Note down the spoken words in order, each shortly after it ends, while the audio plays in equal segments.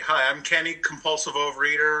Hi, I'm Kenny, compulsive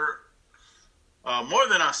overeater. More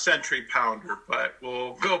than a century pounder, but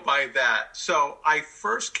we'll go by that. So I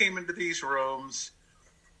first came into these rooms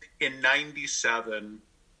in 97,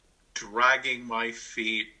 dragging my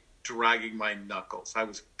feet, dragging my knuckles. I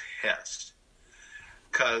was pissed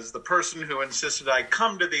because the person who insisted I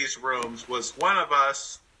come to these rooms was one of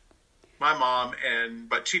us, my mom,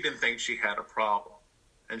 but she didn't think she had a problem.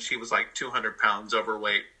 And she was like 200 pounds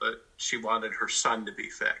overweight, but she wanted her son to be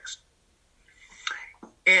fixed.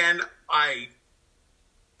 And I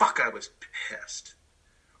was pissed.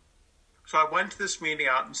 So I went to this meeting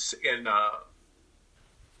out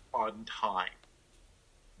on time.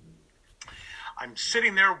 I'm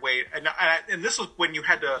sitting there waiting, and this was when you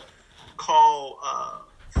had to call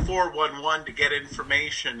 411 to get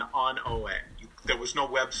information on OA. There was no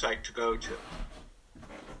website to go to.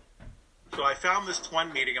 So I found this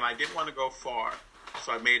one meeting, and I didn't want to go far.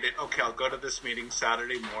 So I made it, okay, I'll go to this meeting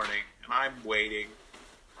Saturday morning, and I'm waiting.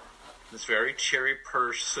 This very cheery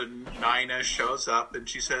person, Nina, shows up, and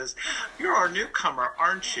she says, "You're our newcomer,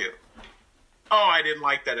 aren't you?" Oh, I didn't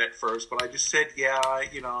like that at first, but I just said, yeah, I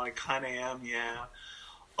kind of am, yeah.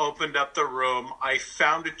 Opened up the room. I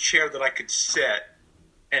found a chair that I could sit,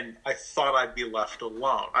 and I thought I'd be left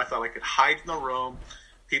alone. I thought I could hide in the room.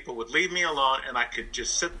 People would leave me alone, and I could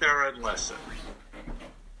just sit there and listen.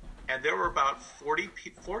 And there were about 40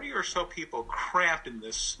 or so people cramped in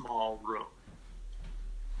this small room.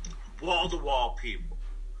 Wall-to-wall people.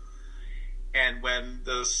 And when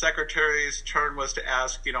the secretary's turn was to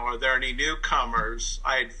ask, are there any newcomers,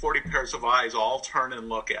 I had 40 pairs of eyes all turn and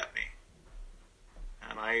look at me.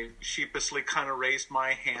 And I sheepishly kind of raised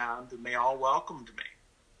my hand, and they all welcomed me.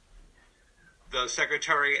 The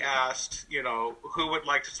secretary asked, who would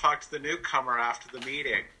like to talk to the newcomer after the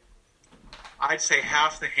meeting? I'd say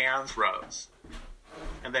half the hands rose.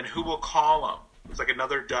 And then who will call them? It was like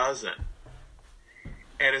another dozen.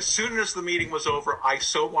 And as soon as the meeting was over, I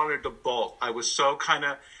so wanted to bolt. I was so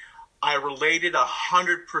I related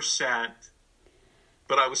 100%,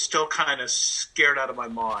 but I was still kind of scared out of my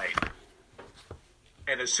mind.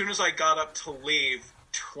 And as soon as I got up to leave,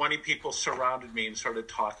 20 people surrounded me and started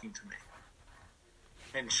talking to me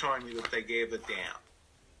and showing me that they gave a damn.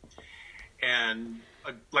 And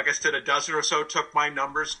like I said, a dozen or so took my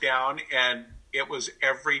numbers down, and it was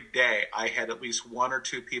every day I had at least one or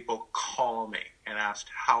two people call me and asked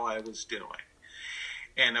how I was doing.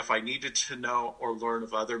 And if I needed to know or learn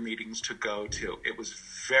of other meetings to go to. It was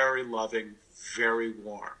very loving, very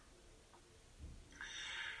warm.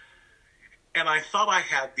 And I thought I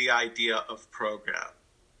had the idea of program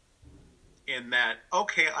in that,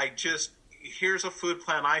 okay, here's a food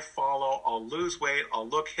plan I follow. I'll lose weight. I'll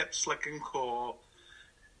look hip, slick, and cool.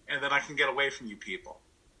 And then I can get away from you people.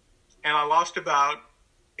 And I lost about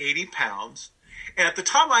 80 pounds. And at the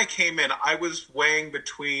time I came in, I was weighing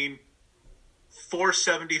between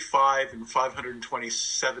 475 and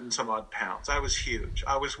 527 some odd pounds. I was huge.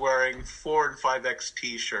 I was wearing 4 and 5X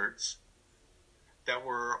t-shirts that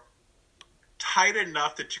were tight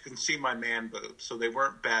enough that you can see my man boobs. So they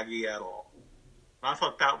weren't baggy at all. And I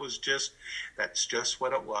thought that's just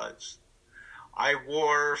what it was. I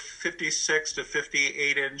wore 56 to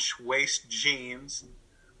 58 inch waist jeans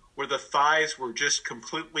where the thighs were just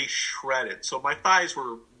completely shredded. So my thighs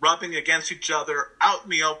were rubbing against each other out in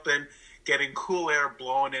the open, getting cool air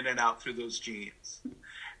blowing in and out through those jeans.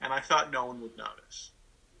 And I thought no one would notice.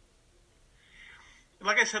 And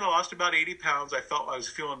like I said, I lost about 80 pounds. I felt I was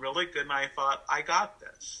feeling really good, and I thought, I got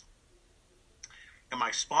this. And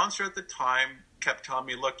my sponsor at the time kept telling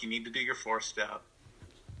me, look, you need to do your 4-step.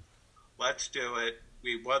 Let's do it.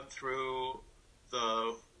 We went through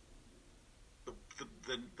the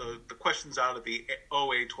questions out of the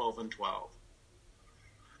OA 12 and 12.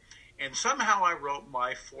 And somehow I wrote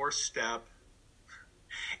my 4-step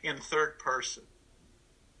in third person.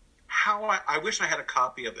 I wish I had a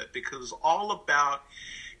copy of it, because it was all about,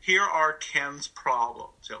 here are Ken's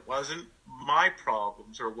problems. It wasn't my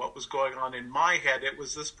problems or what was going on in my head. It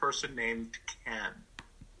was this person named Ken.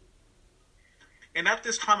 And at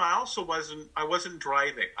this time, I wasn't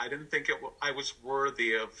driving. I didn't think I was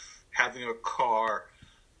worthy of having a car.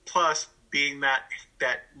 Plus, being that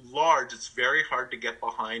large, it's very hard to get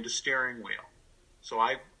behind a steering wheel. So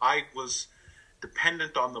I was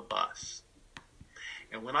dependent on the bus.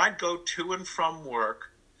 And when I'd go to and from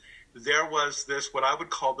work, there was this, what I would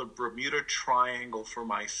call the Bermuda Triangle for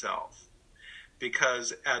myself.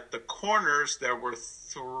 Because at the corners, there were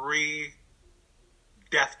 3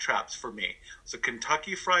 death traps for me. It was a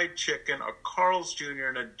Kentucky Fried Chicken, a Carl's Jr.,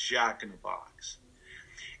 and a Jack in the Box.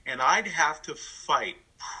 And I'd have to fight,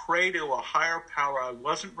 pray to a higher power I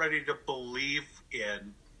wasn't ready to believe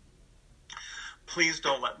in, Please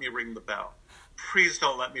don't let me ring the bell. Please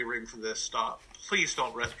don't let me ring for this stop. Please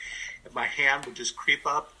don't ring. And my hand would just creep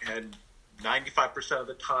up, and 95% of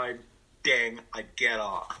the time, dang, I'd get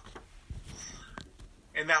off.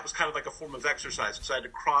 And that was kind of like a form of exercise, because I had to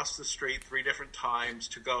cross the street 3 different times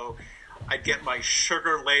to go. I'd get my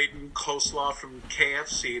sugar-laden coleslaw from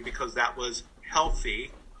KFC because that was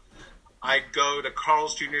healthy. I'd go to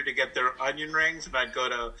Carl's Jr. to get their onion rings, and I'd go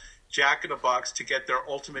to Jack in the Box to get their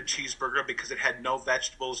ultimate cheeseburger because it had no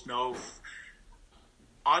vegetables,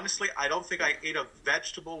 Honestly, I don't think I ate a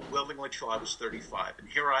vegetable willingly till I was 35. And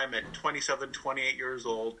here I am at 27, 28 years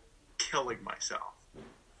old, killing myself.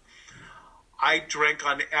 I drank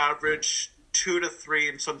on average 2 to 3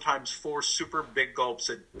 and sometimes 4 super big gulps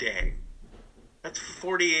a day. That's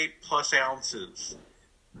 48 plus ounces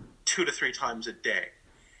 2 to 3 times a day.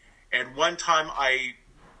 And one time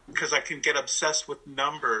because I can get obsessed with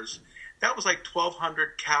numbers, that was like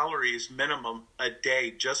 1,200 calories minimum a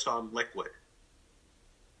day just on liquid.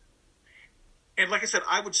 And like I said,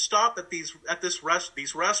 I would stop at these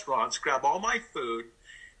restaurants, grab all my food,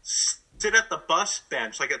 sit at the bus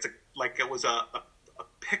bench like it was a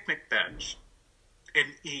picnic bench, and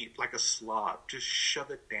eat like a slob. Just shove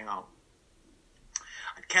it down.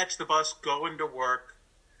 I'd catch the bus, go into work,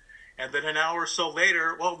 and then an hour or so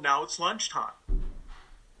later, well, now it's lunchtime.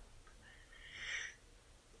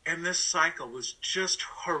 And this cycle was just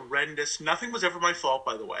horrendous. Nothing was ever my fault,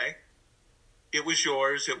 by the way. It was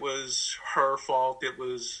yours. It was her fault. It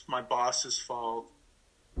was my boss's fault.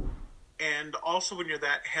 And also when you're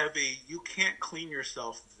that heavy, you can't clean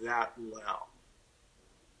yourself that well.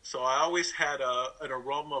 So I always had an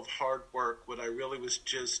aroma of hard work when I really was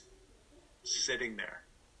just sitting there.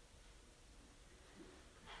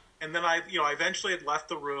 And then I eventually had left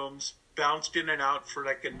the rooms, bounced in and out for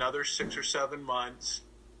like another 6 or 7 months.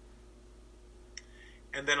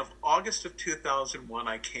 And then of August of 2001,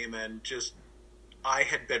 I came in I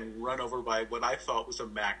had been run over by what I thought was a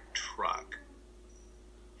Mack truck.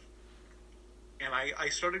 And I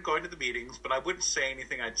started going to the meetings, but I wouldn't say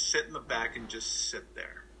anything. I'd sit in the back and just sit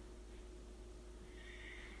there.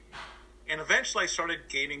 And eventually I started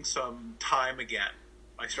gaining some time again.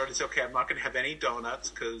 I started to say, okay, I'm not going to have any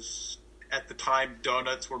donuts, because at the time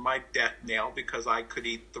donuts were my death nail because I could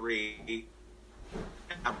eat 3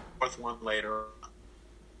 and have a 4th one later.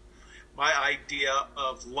 My idea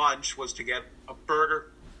of lunch was to get a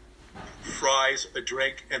burger, fries, a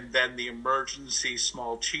drink, and then the emergency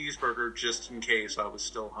small cheeseburger just in case I was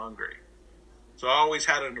still hungry. So I always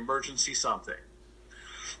had an emergency something.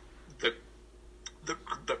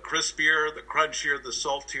 The crispier, the crunchier, the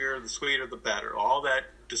saltier, the sweeter, the better. All that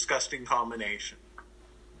disgusting combination.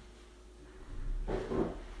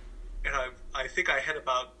 And I think I had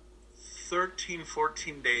about 13,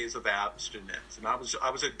 14 days of abstinence, and I was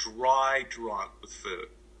a dry drunk with food.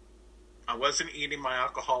 I wasn't eating my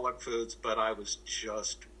alcoholic foods, but I was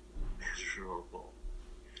just miserable.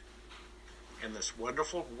 And this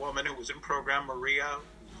wonderful woman who was in program, Maria,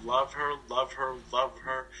 love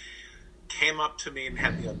her, came up to me and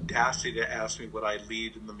had the audacity to ask me would I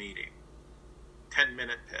lead in the meeting.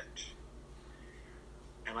 10-minute pitch.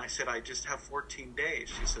 And I said, I just have 14 days.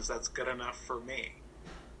 She says, that's good enough for me.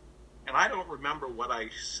 And I don't remember what I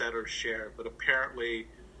said or shared, but apparently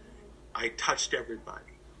I touched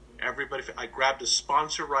everybody. I grabbed a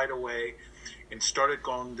sponsor right away and started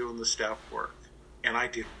doing the staff work. And I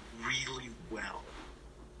did really well.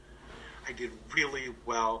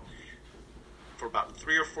 For about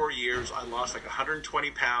 3 or 4 years, I lost like 120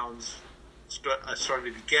 pounds. I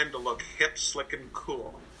started again to look hip, slick, and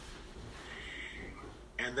cool.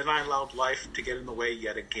 And then I allowed life to get in the way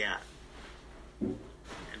yet again.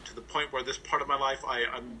 And to the point where this part of my life,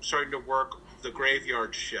 I'm starting to work the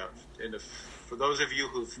graveyard shift. And for those of you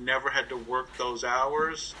who've never had to work those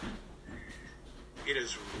hours, it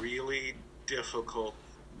is really difficult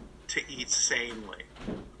to eat sanely,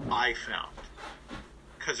 I found.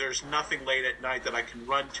 Because there's nothing late at night that I can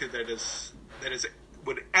run to that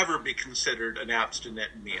would ever be considered an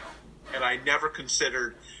abstinent meal. And I never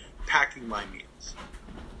considered packing my meals.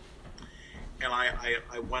 And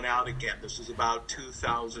I went out again. This was about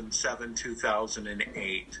 2007,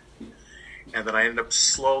 2008. And then I ended up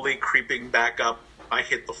slowly creeping back up. I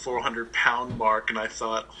hit the 400-pound mark, and I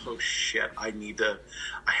thought, oh shit, I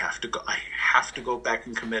have to go back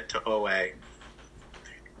and commit to OA.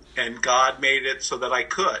 And God made it so that I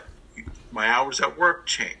could. My hours at work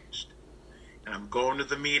changed. And I'm going to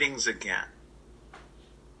the meetings again.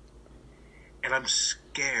 And I'm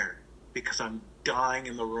scared because I'm dying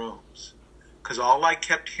in the rooms. Because all I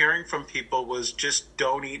kept hearing from people was just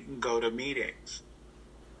don't eat and go to meetings.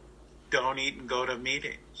 Don't eat and go to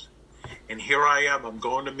meetings. And here I am. I'm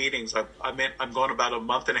going to meetings. I'm going about a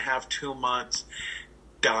month and a half, 2 months,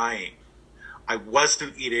 dying. I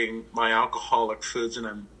wasn't eating my alcoholic foods, and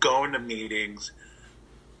I'm going to meetings.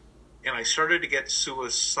 And I started to get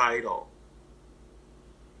suicidal.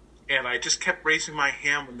 And I just kept raising my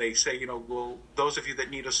hand when they say, well, those of you that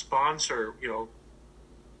need a sponsor,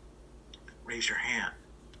 raise your hand.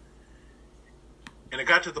 And it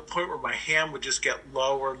got to the point where my hand would just get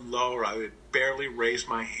lower and lower. I would barely raise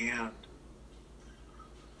my hand.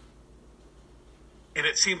 And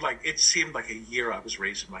it seemed like a year I was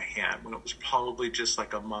raising my hand, when it was probably just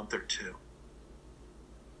like a month or two.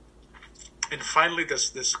 And finally,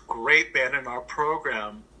 this great man in our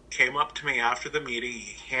program came up to me after the meeting.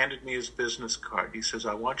 He handed me his business card. He says,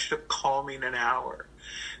 I want you to call me in an hour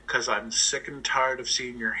because I'm sick and tired of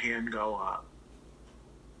seeing your hand go up.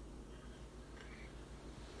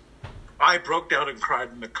 I broke down and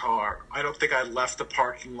cried in the car. I don't think I left the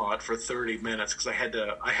parking lot for 30 minutes because I had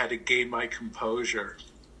to gain my composure.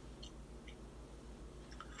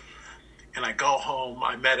 And I go home,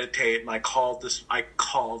 I meditate, and I called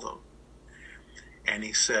him. And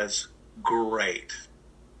he says, great.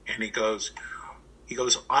 And he goes,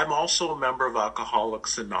 I'm also a member of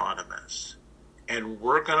Alcoholics Anonymous. And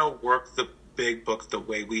we're going to work the big book the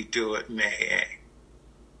way we do it in AA.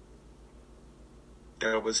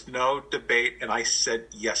 There was no debate, and I said,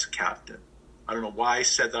 yes, Captain. I don't know why I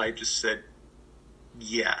said that. I just said,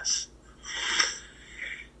 yes.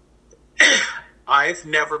 I've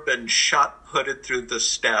never been shot-putted through the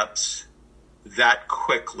steps that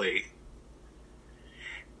quickly,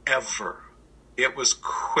 ever. It was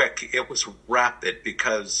quick. It was rapid,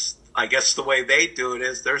 because I guess the way they do it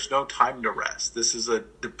is there's no time to rest. This is a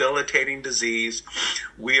debilitating disease.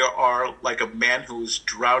 We are like a man who is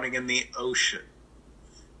drowning in the ocean.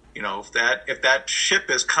 If that ship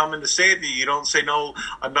is coming to save you, you don't say, no,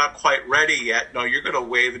 I'm not quite ready yet. No, you're going to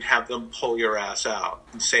wave and have them pull your ass out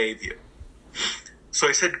and save you. So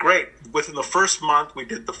I said, great. Within the first month, we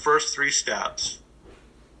did the first 3 steps.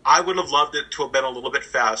 I would have loved it to have been a little bit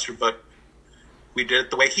faster, but we did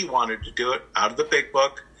it the way he wanted to do it, out of the big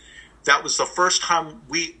book. That was the first time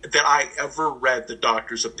that I ever read the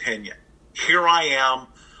doctor's opinion. Here I am.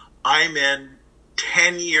 I'm in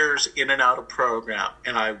 10 years in and out of program,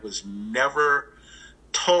 and I was never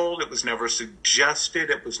told, it was never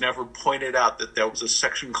suggested, it was never pointed out that there was a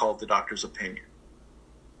section called the doctor's opinion.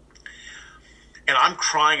 And I'm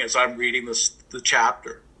crying as I'm reading the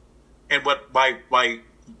chapter. And what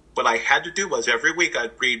I had to do was every week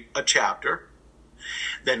I'd read a chapter.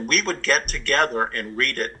 Then we would get together and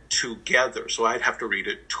read it together. So I'd have to read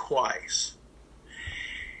it twice.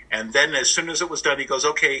 And then as soon as it was done, he goes,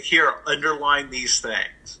 okay, here, underline these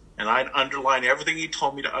things. And I'd underline everything he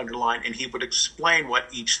told me to underline, and he would explain what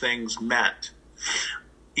each thing meant.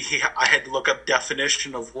 I had to look up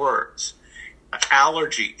definition of words.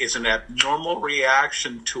 Allergy is an abnormal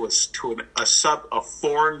reaction to a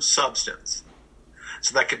foreign substance.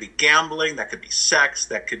 So that could be gambling, that could be sex,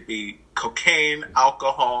 that could be cocaine,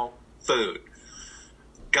 alcohol, food.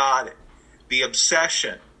 Got it. The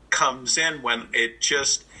obsession comes in when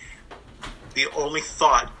the only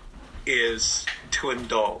thought is to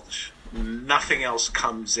indulge. Nothing else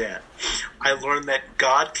comes in. I learned that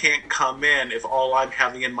God can't come in if all I'm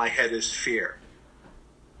having in my head is fear.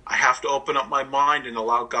 I have to open up my mind and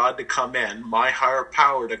allow God to come in, my higher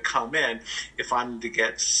power to come in, if I'm to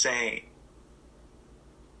get sane.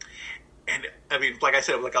 And I mean, like I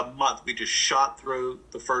said, like a month, we just shot through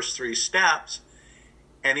the first 3 steps.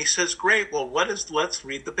 And he says, great, well, let's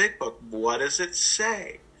read the big book. What does it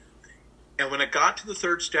say? And when it got to the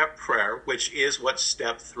 3rd step prayer, which is what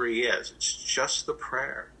step 3 is, it's just the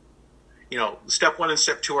prayer. Step 1 and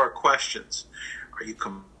step 2 are questions. Are you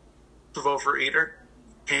compulsive overeater?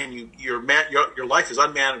 Can your life is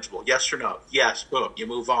unmanageable? Yes or no? Yes. Boom. You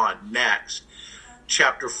move on. Next.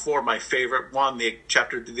 Chapter 4, my favorite one, the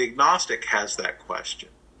chapter to the agnostic, has that question.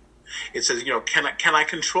 It says, can I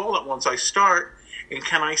control it once I start? And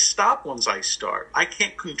can I stop once I start? I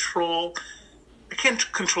can't control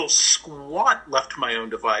squat left to my own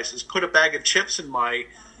devices. Put a bag of chips in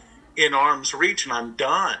arm's reach and I'm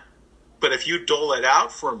done. But if you dole it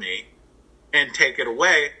out for me and take it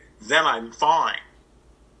away, then I'm fine.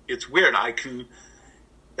 It's weird.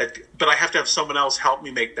 But I have to have someone else help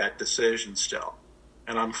me make that decision still.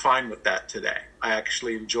 And I'm fine with that today. I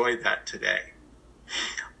actually enjoy that today.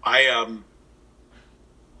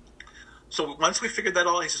 So once we figured that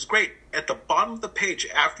all, he says, great. At the bottom of the page,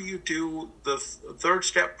 after you do the 3rd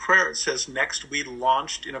step prayer, it says, next we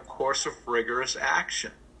launched in a course of rigorous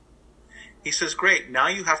action. He says, great. Now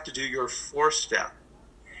you have to do your 4th step.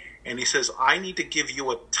 And he says, I need to give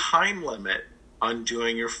you a time limit on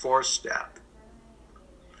doing your 4-step.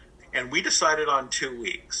 And we decided on 2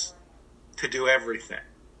 weeks to do everything.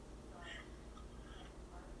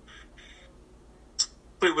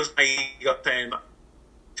 It was my ego saying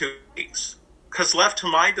 2 weeks. Because left to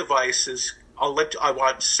my devices, I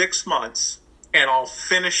want 6 months, and I'll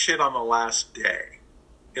finish it on the last day.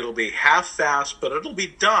 It'll be half-fast, but it'll be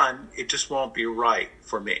done. It just won't be right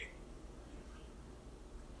for me.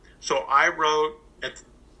 So I wrote,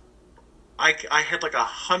 I had like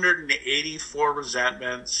 184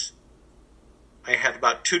 resentments. I had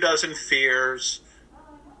about 24 fears.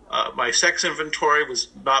 My sex inventory was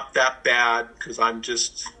not that bad because I'm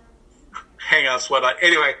just hanging out, sweat on.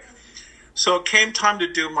 Anyway, so it came time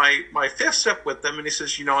to do my 5th step with them, and he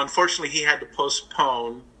says, unfortunately he had to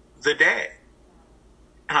postpone the day.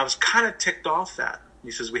 And I was kind of ticked off that.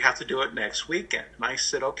 He says, we have to do it next weekend. And I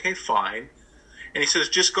said, okay, fine. And he says,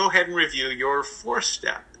 just go ahead and review your 4th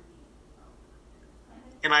step.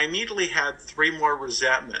 And I immediately had 3 more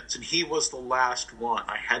resentments, and he was the last one.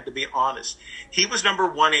 I had to be honest. He was number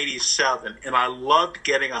 187, and I loved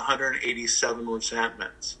getting 187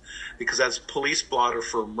 resentments because that's police blotter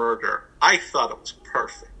for murder. I thought it was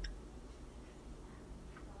perfect.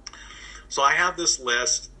 So I have this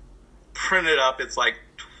list printed up. It's like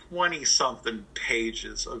 20-something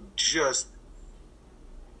pages of just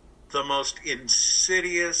the most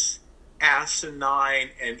insidious, asinine,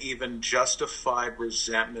 and even justified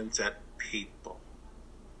resentments at people.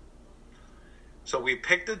 So we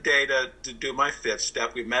picked a day to do my 5th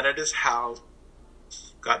step. We met at his house,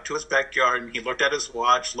 got to his backyard, and he looked at his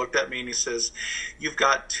watch, looked at me, and he says, you've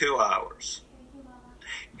got 2 hours.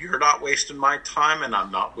 You're not wasting my time, and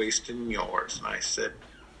I'm not wasting yours. And I said,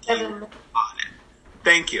 you got it.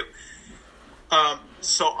 Thank you.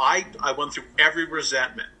 So I went through every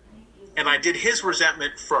resentment. And I did his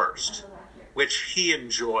resentment first, which he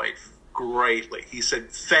enjoyed greatly. He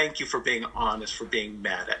said, thank you for being honest, for being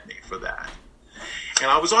mad at me for that.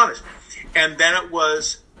 And I was honest. And then it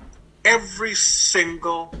was every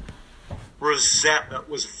single resentment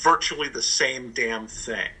was virtually the same damn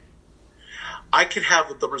thing. I could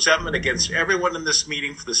have the resentment against everyone in this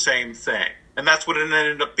meeting for the same thing. And that's what it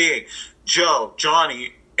ended up being. Joe,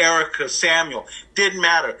 Johnny, Erica, Samuel, didn't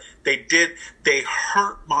matter. They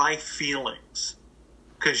hurt my feelings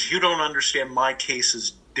because you don't understand my case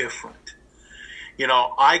is different.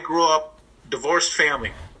 I grew up divorced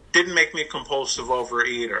family, didn't make me a compulsive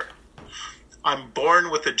overeater. I'm born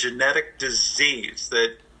with a genetic disease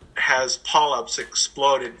that has polyps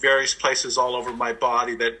exploded various places all over my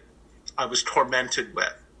body that I was tormented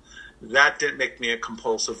with. That didn't make me a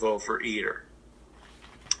compulsive overeater.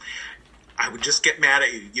 I would just get mad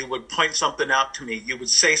at you. You would point something out to me. You would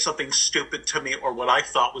say something stupid to me or what I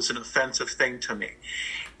thought was an offensive thing to me.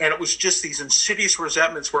 And it was just these insidious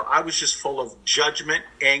resentments where I was just full of judgment,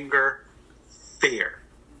 anger, fear.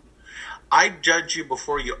 I judged you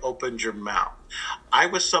before you opened your mouth. I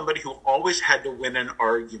was somebody who always had to win an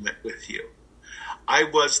argument with you. I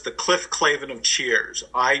was the Cliff Clavin of Cheers.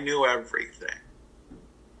 I knew everything.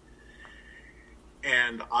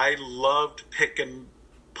 And I loved picking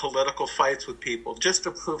political fights with people just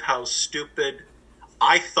to prove how stupid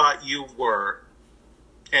I thought you were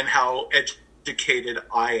and how educated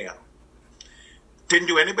I am. Didn't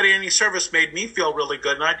do anybody any service, made me feel really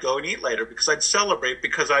good, and I'd go and eat later because I'd celebrate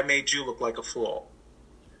because I made you look like a fool.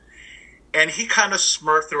 And he kind of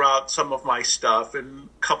smirked throughout some of my stuff, and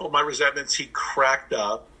a couple of my resentments he cracked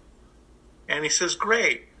up. And he says,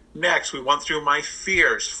 great. Next, we went through my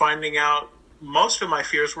fears, finding out most of my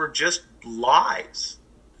fears were just lies.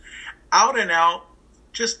 Out and out,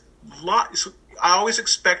 just lies. I always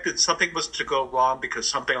expected something was to go wrong because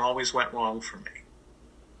something always went wrong for me.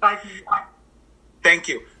 Thank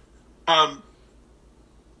you.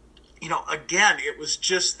 Again, it was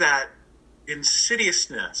just that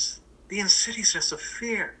insidiousness, the insidiousness of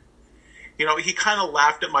fear. He kind of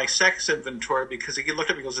laughed at my sex inventory because he looked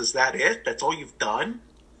at me and goes, is that it? That's all you've done?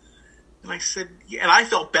 And I said, yeah. And I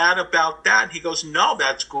felt bad about that. And he goes, no,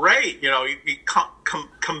 that's great. He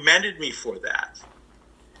commended me for that.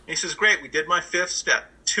 And he says, great, we did my 5th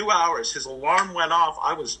step. 2 hours. His alarm went off.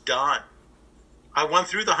 I was done. I went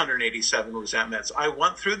through the 187 resentments. I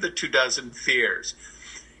went through the 24 fears.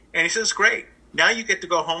 And he says, great. Now you get to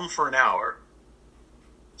go home for an hour.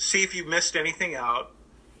 See if you missed anything out.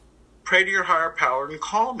 Pray to your higher power and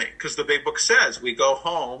call me. Because the big book says we go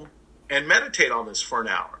home and meditate on this for an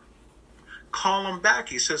hour. Call him back.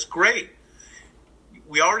 He says, great.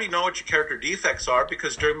 We already know what your character defects are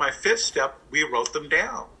because during my 5th step, we wrote them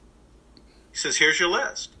down. He says, here's your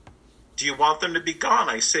list. Do you want them to be gone?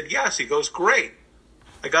 I said, yes. He goes, great.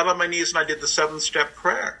 I got on my knees and I did the 7-step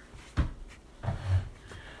prayer.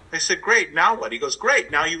 I said, great, now what? He goes,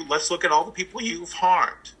 great, now let's look at all the people you've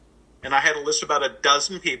harmed. And I had a list of about a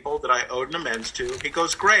dozen people that I owed an amends to. He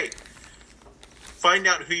goes, great. Find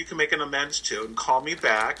out who you can make an amends to and call me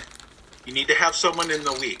back. You need to have someone in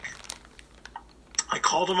the week. I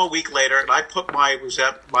called him a week later and I put my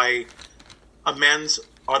amends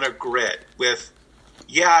on a grid with,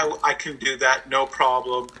 yeah, I can do that, no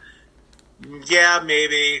problem. Yeah,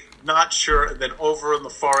 maybe, not sure. And then over on the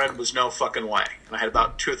far end was no fucking way. And I had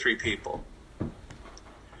about 2 or 3 people.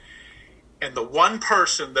 And the one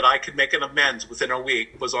person that I could make an amends within a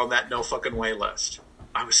week was on that no fucking way list.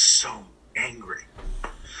 I was so angry.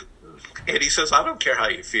 And he says, I don't care how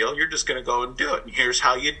you feel. You're just going to go and do it. And here's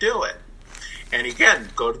how you do it. And again,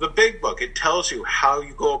 go to the big book. It tells you how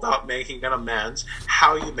you go about making an amends,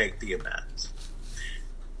 how you make the amends.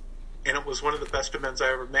 And it was one of the best amends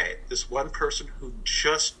I ever made. This one person who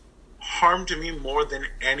just harmed me more than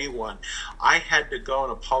anyone. I had to go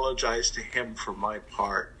and apologize to him for my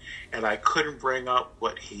part. And I couldn't bring up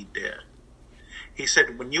what he did. He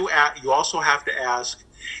said, when you also have to ask,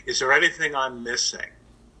 is there anything I'm missing?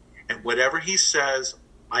 And whatever he says,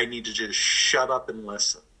 I need to just shut up and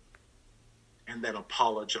listen. And then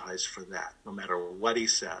apologize for that, no matter what he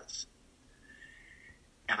says.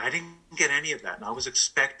 And I didn't get any of that. And I was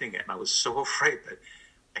expecting it. And I was so afraid that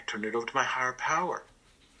I turned it over to my higher power.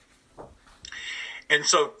 And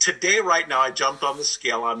so today, right now, I jumped on the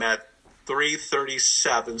scale. I'm at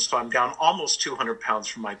 337. So I'm down almost 200 pounds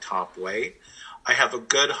from my top weight. I have a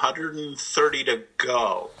good 130 to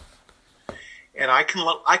go. And I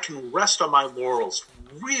can rest on my laurels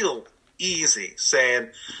real easy,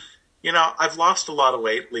 saying, you know, I've lost a lot of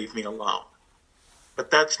weight. Leave me alone. But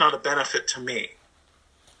that's not a benefit to me.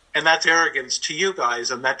 And that's arrogance to you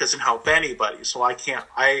guys, and that doesn't help anybody. So I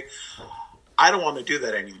don't want to do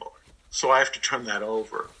that anymore. So I have to turn that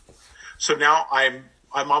over. So now I'm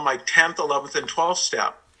on my 10th, 11th, and 12th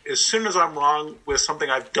step. As soon as I'm wrong with something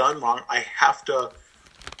I've done wrong, I have to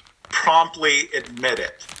promptly admit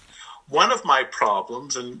it. One of my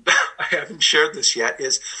problems, and I haven't shared this yet,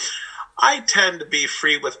 is I tend to be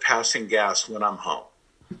free with passing gas when I'm home.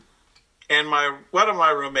 And one of my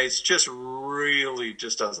roommates really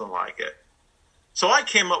just doesn't like it. So I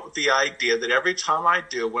came up with the idea that every time I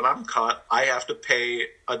do, when I'm caught, I have to pay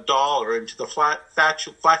 $1 into the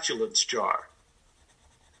flatulence jar.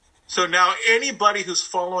 So now anybody who's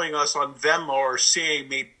following us on Venmo or seeing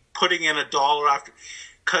me putting in $1 after,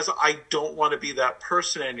 because I don't want to be that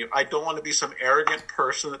person anymore. I don't want to be some arrogant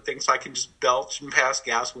person that thinks I can just belch and pass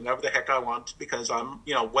gas whenever the heck I want to because I'm,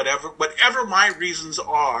 whatever my reasons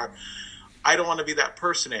are, I don't want to be that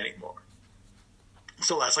person anymore.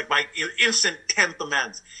 So that's like my instant 10th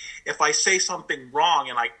amends. If I say something wrong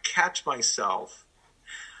and I catch myself,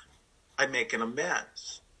 I make an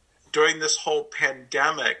amends. During this whole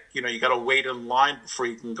pandemic, you got to wait in line before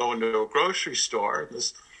you can go into a grocery store.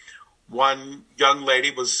 This one young lady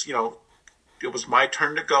was, it was my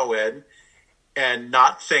turn to go in, and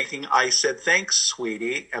not thinking, I said, thanks,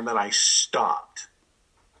 sweetie, and then I stopped.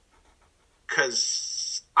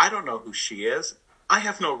 Because I don't know who she is. I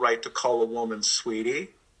have no right to call a woman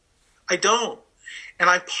sweetie. I don't. And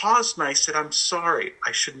I paused and I said, I'm sorry.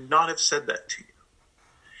 I should not have said that to you.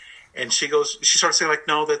 And she started saying like,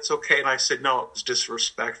 no, that's okay. And I said, no, it was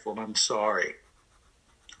disrespectful and I'm sorry.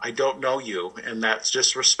 I don't know you. And that's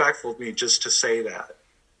disrespectful of me just to say that.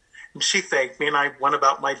 And she thanked me and I went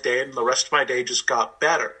about my day and the rest of my day just got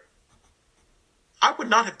better. I would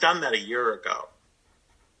not have done that a year ago.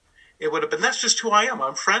 It would have been, that's just who I am.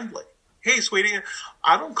 I'm friendly. Hey, sweetie,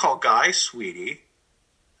 I don't call guys sweetie.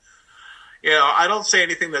 I don't say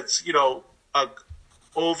anything that's,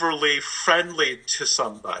 overly friendly to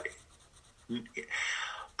somebody.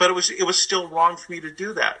 But it was still wrong for me to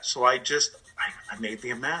do that. So I made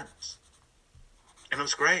the amends. And it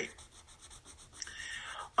was great.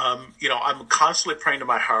 I'm constantly praying to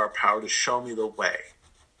my higher power to show me the way.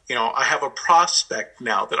 I have a prospect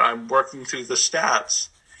now that I'm working through the stats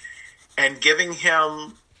and giving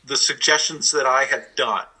him the suggestions that I have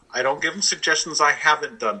done. I don't give him suggestions I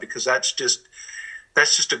haven't done because that's just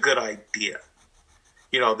a good idea.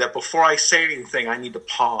 That before I say anything, I need to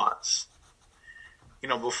pause.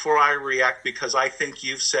 Before I react because I think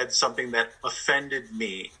you've said something that offended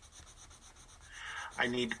me, I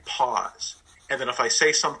need to pause. And then if I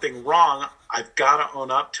say something wrong, I've got to own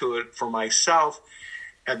up to it for myself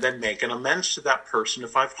and then make an amends to that person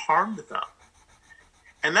if I've harmed them.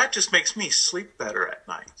 And that just makes me sleep better at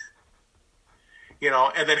night.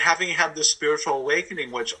 And then having had this spiritual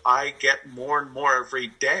awakening, which I get more and more every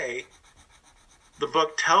day, the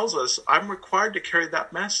book tells us I'm required to carry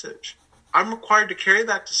that message. I'm required to carry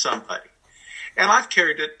that to somebody. And I've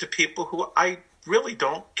carried it to people who I really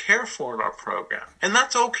don't care for in our program. And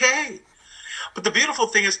that's okay. But the beautiful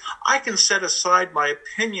thing is I can set aside my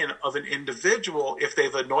opinion of an individual if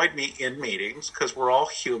they've annoyed me in meetings, because we're all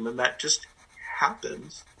human. That just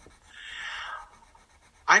happens.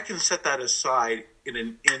 I can set that aside in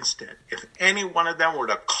an instant. If any one of them were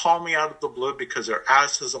to call me out of the blue because their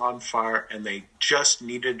ass is on fire and they just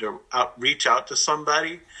needed to reach out to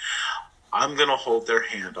somebody, I'm going to hold their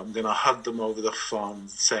hand. I'm going to hug them over the phone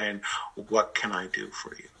saying, what can I do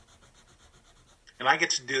for you? And I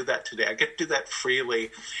get to do that today. I get to do that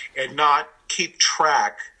freely and not keep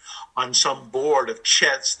track on some board of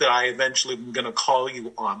chits that I eventually am going to call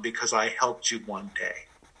you on because I helped you one day.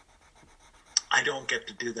 I don't get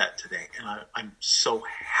to do that today, and I'm so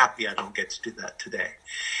happy I don't get to do that today.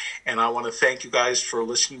 And I want to thank you guys for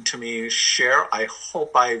listening to me share. I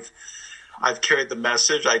hope I've carried the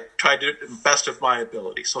message. I tried to do it to the best of my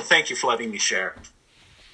ability. So thank you for letting me share.